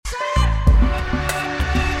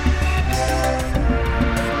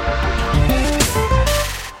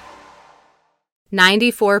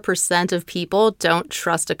94% of people don't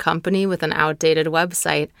trust a company with an outdated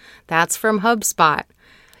website. That's from HubSpot.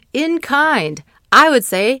 In kind, I would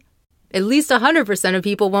say at least 100% of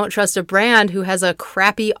people won't trust a brand who has a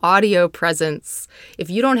crappy audio presence. If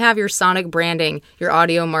you don't have your sonic branding, your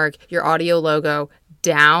audio mark, your audio logo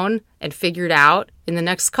down and figured out in the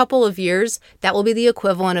next couple of years, that will be the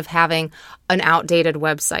equivalent of having an outdated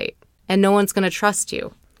website. And no one's going to trust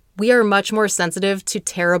you. We are much more sensitive to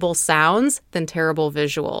terrible sounds than terrible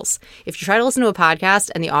visuals. If you try to listen to a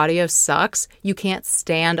podcast and the audio sucks, you can't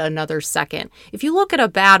stand another second. If you look at a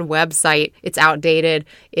bad website, it's outdated,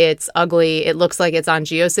 it's ugly, it looks like it's on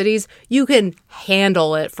GeoCities, you can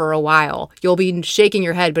handle it for a while. You'll be shaking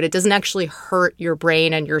your head, but it doesn't actually hurt your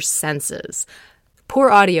brain and your senses. Poor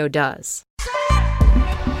audio does.